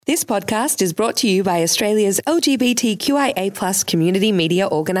This podcast is brought to you by Australia's LGBTQIA+ community media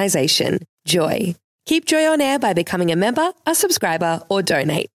organisation, Joy. Keep Joy on air by becoming a member, a subscriber, or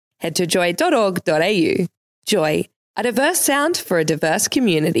donate. Head to joy.org.au. Joy, a diverse sound for a diverse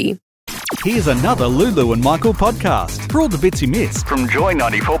community. Here's another Lulu and Michael podcast for all the bits you missed from Joy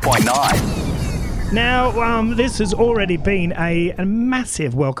 94.9. Now, this has already been a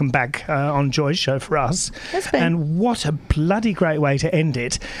massive welcome back on Joy's show for us. And what a bloody great way to end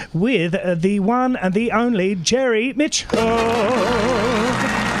it with the one and the only Jerry Mitchell.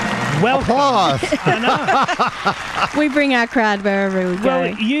 Welcome. Applause. I know. We bring our crowd wherever we go. Well,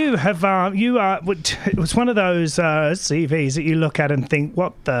 it was one of those CVs that you look at and think,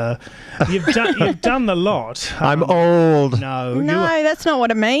 what the? You've done the lot. I'm old. No, that's not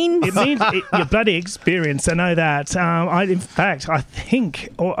what it means. It means your bloody experience. I know that. I think,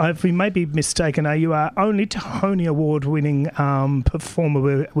 or we may be mistaken, you are only Tony Award-winning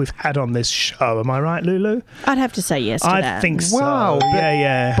performer we've had on this show. Am I right, Lulu? I'd have to say yes to that. I think so. Wow.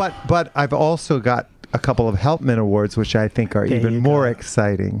 Yeah. But I've also got a couple of Helpman Awards, which I think are even more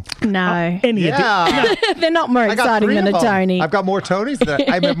exciting. No. They're not more exciting than a Tony. I've got more Tonys.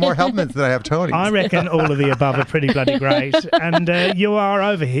 I have more Helpmans than I have Tonys. I reckon all of the above are pretty bloody great. And you are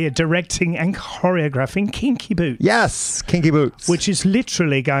over here directing and choreographing Kinky Boots. Yes, Kinky Boots. Which is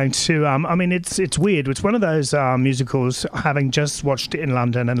literally going to, it's weird. It's one of those musicals, having just watched it in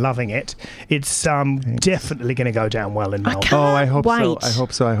London and loving it, it's definitely going to go down well in Melbourne. I hope wait.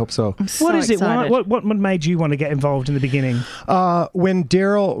 so. I hope so. I'm so What is excited. it? What made you want to get involved in the beginning? When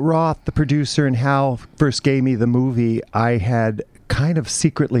Daryl Roth, the producer, and Hal first gave me the movie, I had kind of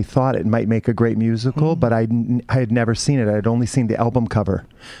secretly thought it might make a great musical, but I had never seen it. I had only seen the album cover.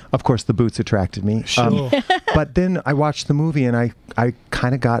 Of course, the boots attracted me. Sure. But then I watched the movie, and I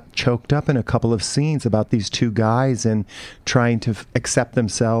kind of got choked up in a couple of scenes about these two guys and trying to accept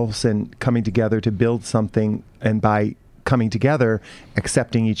themselves and coming together to build something, and by coming together,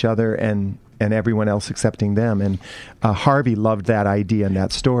 accepting each other and everyone else accepting them. And Harvey loved that idea and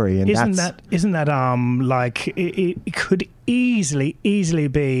that story. And isn't that like it could easily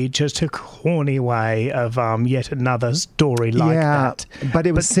be just a corny way of yet another story like that. But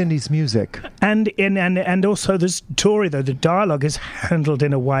it was Cindy's music. And also the story, though, the dialogue is handled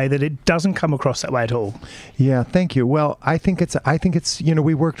in a way that it doesn't come across that way at all. Yeah, thank you. Well, I think it's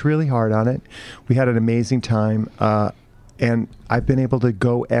we worked really hard on it. We had an amazing time. And I've been able to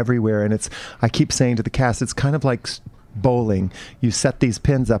go everywhere. And I keep saying to the cast, it's kind of like bowling. You set these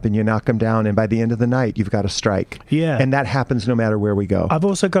pins up and you knock them down, and by the end of the night, you've got a strike. Yeah. And that happens no matter where we go. I've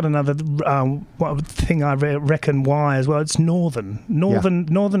also got another thing I reckon why as well. It's Northern.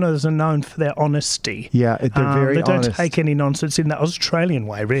 Northerners are known for their honesty. Yeah, they're very honest. They don't take any nonsense in that Australian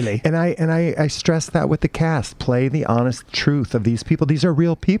way, really. And I stress that with the cast. Play the honest truth of these people. These are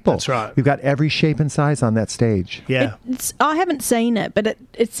real people. That's right. We've got every shape and size on that stage. Yeah. I haven't seen it, but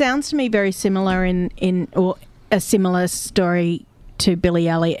it sounds to me very similar or a similar story to Billy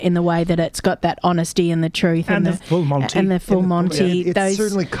Elliot in the way that it's got that honesty and the truth and the full Monty. And the full Monty. It's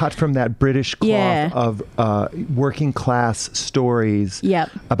certainly cut from that British cloth of working class stories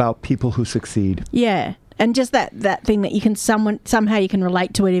about people who succeed. Yeah. And just that thing that you can somehow you can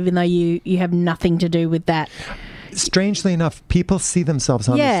relate to it, even though you have nothing to do with that. Strangely enough, people see themselves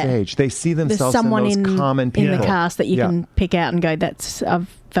on the stage. They see themselves in those common people. In the cast that you can pick out and go, I've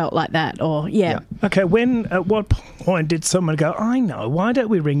felt like that, or Okay, at what point did someone go, I know, why don't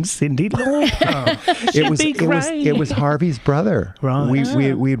we ring Cindy Lauper? It was Harvey's brother. Right.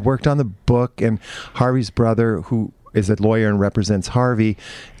 We had worked on the book, and Harvey's brother, who is a lawyer and represents Harvey,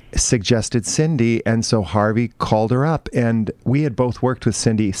 suggested Cindy, and so Harvey called her up, and we had both worked with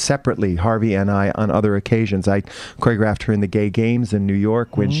Cindy separately, Harvey and I, on other occasions. I choreographed her in the Gay Games in New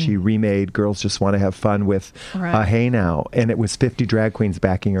York when she remade Girls Just Want to Have Fun with Hey Now, and it was 50 drag queens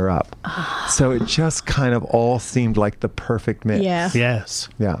backing her up. So it just kind of all seemed like the perfect mix. Yes.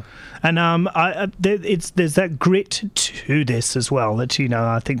 Yeah. And there's that grit to this as well, that,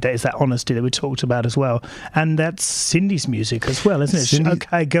 I think there's that honesty that we talked about as well. And that's Cindy's music as well, isn't it?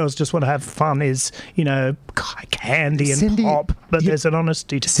 Okay, Girls Just Want to Have Fun is, candy and pop, but there's an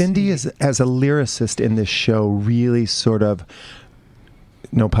honesty to Cindy. Is, as a lyricist in this show, really sort of,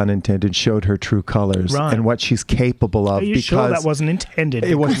 no pun intended, showed her true colors and what she's capable of. Are you sure that wasn't intended?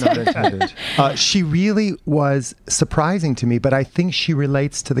 It was not intended. She really was surprising to me, but I think she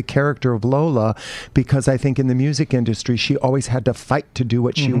relates to the character of Lola, because I think in the music industry, she always had to fight to do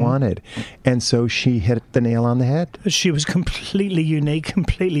what she wanted. And so she hit the nail on the head. She was completely unique,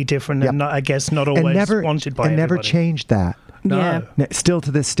 completely different, and I guess not always wanted by everybody. And never changed that. No. Still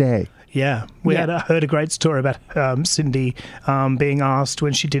to this day. Yeah, we had heard a great story about Cindy being asked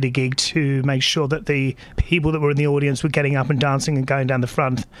when she did a gig to make sure that the people that were in the audience were getting up and dancing and going down the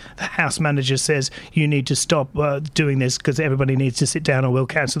front. The house manager says, you need to stop doing this because everybody needs to sit down or we'll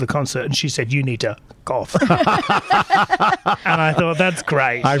cancel the concert. And she said, you need to cough. And I thought, that's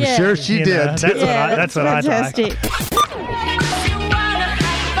great. I'm sure she did. That's what I'd like.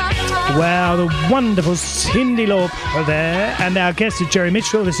 Wow, the wonderful Cyndi Lauper there. And our guest is Jerry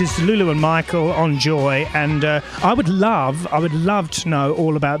Mitchell. This is Lulu and Michael on Joy. And I would love to know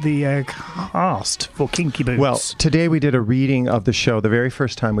all about the cast for Kinky Boots. Well, today we did a reading of the show. The very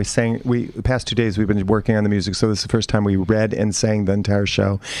first time we sang, the past 2 days we've been working on the music, so this is the first time we read and sang the entire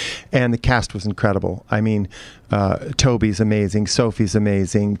show. And the cast was incredible. I mean, Toby's amazing, Sophie's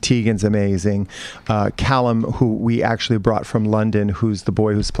amazing, Tegan's amazing, Callum, who we actually brought from London, who's the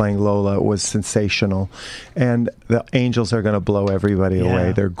boy who's playing Lola, was sensational, and the angels are going to blow everybody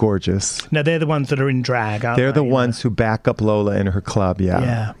away. They're gorgeous. Now they're the ones that are in drag, aren't they? They're the ones who back up Lola in her club.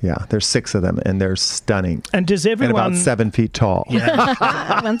 Yeah. There's 6 of them, and they're stunning. And does everyone and about 7 feet tall?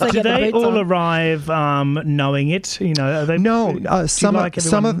 Yeah. Once do they all arrive knowing it? You know, are they, no. Some of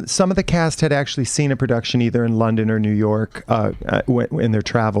the cast had actually seen a production either in London or New York in their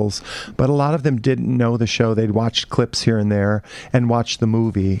travels, but a lot of them didn't know the show. They'd watched clips here and there and watched the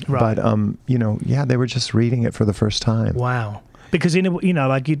movie, right. But they were just reading it for the first time. Wow. Because when you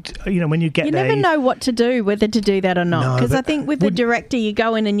get you never know what to do, whether to do that or not. Because I think with the director, you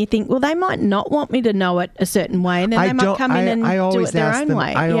go in and you think, well, they might not want me to know it a certain way, and then they might come in and do it their own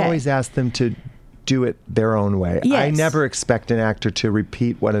way. I always ask them to do it their own way. Yes. I never expect an actor to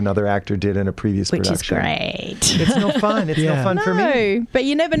repeat what another actor did in a previous production. Which is great. It's no fun. It's no fun for me. No, but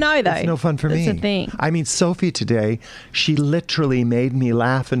you never know, though. It's no fun for me. That's the thing. I mean, Sophie today, she literally made me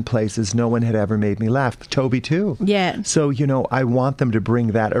laugh in places no one had ever made me laugh. Toby, too. Yeah. So, I want them to bring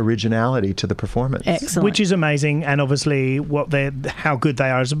that originality to the performance. Excellent. Which is amazing, and obviously how good they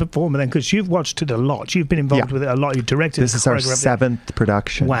are as a performer then, because you've watched it a lot. You've been involved with it a lot. You've directed it. This is our 7th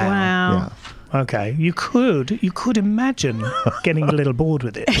production. Wow. Yeah. Okay, you could imagine getting a little bored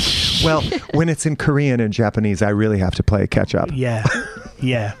with it. Well, when it's in Korean and Japanese, I really have to play catch up. Yeah.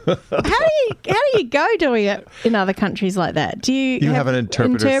 How do you go doing it in other countries like that? Do you have an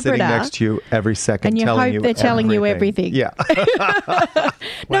interpreter sitting next to you every second, and you telling hope they're telling you everything? Yeah.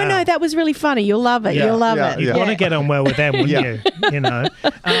 No, that was really funny. You'll love it. Yeah. You'll love it. You want to get on well with them, wouldn't you?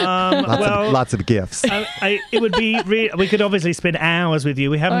 Lots of gifts. It would be. We could obviously spend hours with you.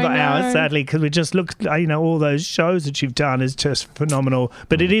 We haven't got hours, sadly, because we just looked. All those shows that you've done is just phenomenal.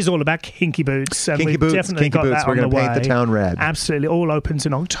 But it is all about Kinky Boots, and Kinky we've Boots, definitely Kinky got Boots. that We're on the way. Paint the town red. Absolutely, all opens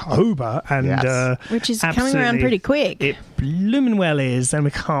in October, and which is coming around pretty quick. It bloomin' well is, and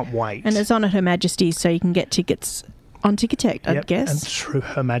we can't wait. And it's on at Her Majesty's, so you can get tickets on Ticketek, I guess. And through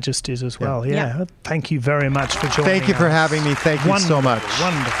Her Majesty's as well. Yeah. Thank you very much for joining us. Thank you for having me. Thank you so much.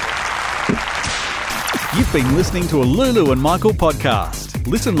 Wonderful. You've been listening to a Lulu and Michael podcast.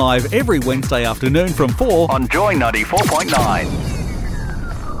 Listen live every Wednesday afternoon from 4 on Joy 94.9.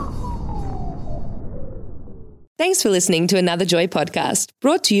 Thanks for listening to another Joy podcast,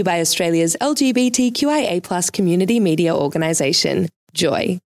 brought to you by Australia's LGBTQIA+ community media organisation,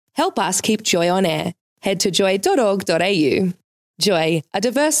 Joy. Help us keep Joy on air. Head to joy.org.au. Joy, a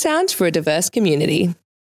diverse sound for a diverse community.